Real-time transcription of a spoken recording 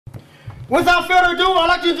Without further ado, I'd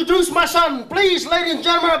like to introduce my son. Please, ladies and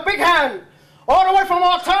gentlemen, a big hand. All the way from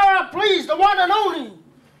Altara, please, the one and only.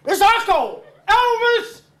 It's Uncle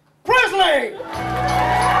Alvis Presley.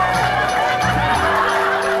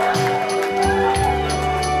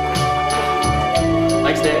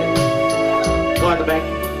 Thanks, Dad. Go out the back.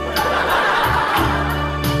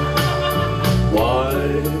 Why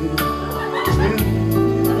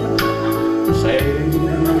say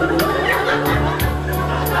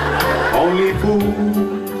only fools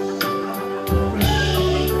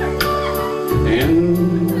in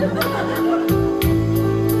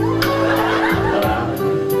but I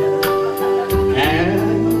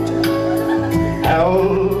can't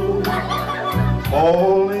help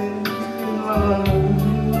falling in love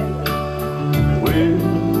with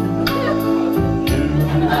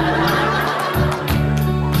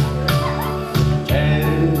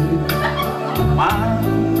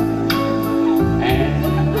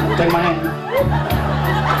take my hand.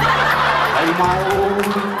 Take my old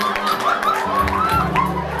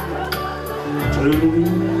true.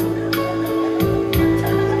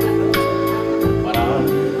 But I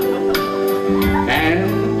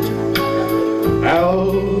can't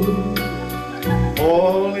help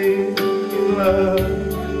falling in love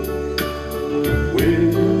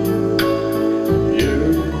with you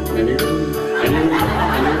and you and you and you.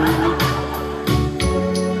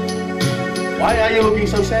 Why are you looking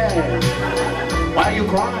so sad? Why are you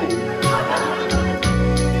crying?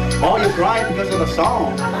 Oh, you're crying because of the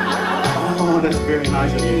song. Oh, that's very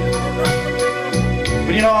nice of you.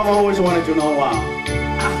 But you know, I've always wanted to know why.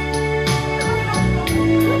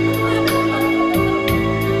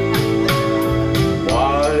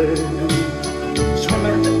 Why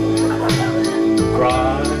swimming,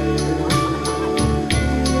 cry,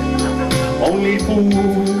 only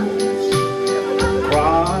fools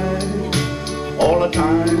cry all the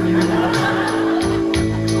time,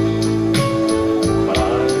 but I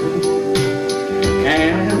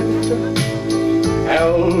can't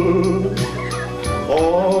help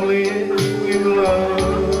falling in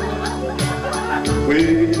love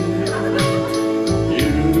with you.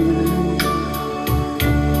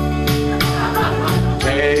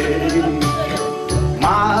 Take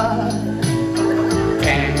my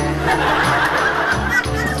hand,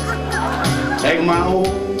 take my old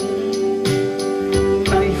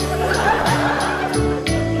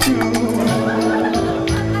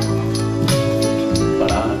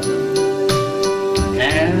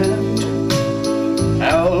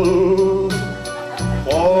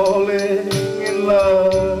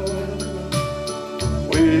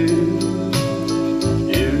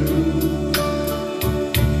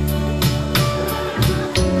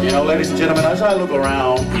ladies and gentlemen, as I look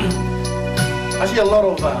around, I see a lot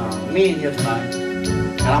of men here tonight.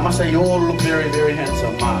 And I must say, you all look very, very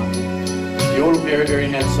handsome. You all look very, very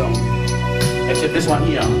handsome. Except this one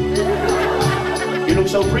here. You look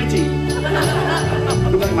so pretty. You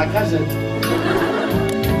look like my cousin.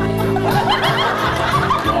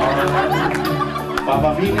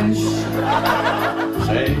 Papa Venus,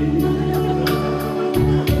 say,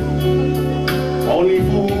 only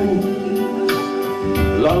fool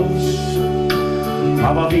loves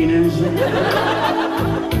Papa Venus.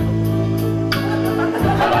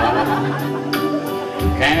 But I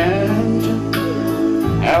can't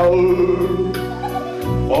help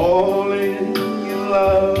falling in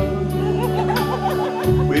love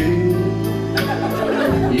with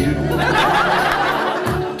you.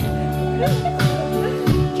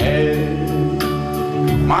 Take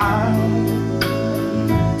my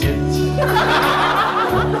tits,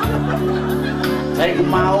 take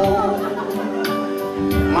my old,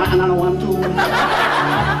 my another one too.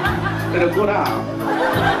 It'll go down.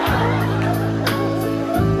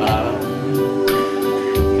 But I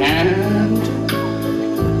can't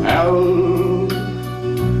help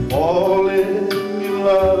falling in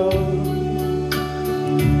love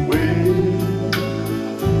with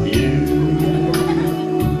you.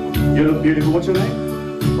 You look beautiful. What's your name?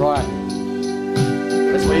 Brian.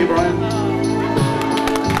 That's for you, Brian.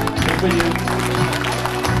 That's for you.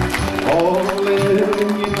 Falling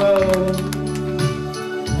in love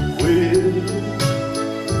with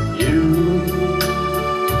you.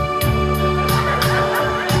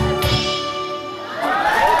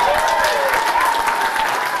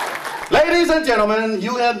 Ladies and gentlemen,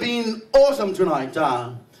 you have been awesome tonight.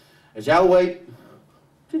 As I wait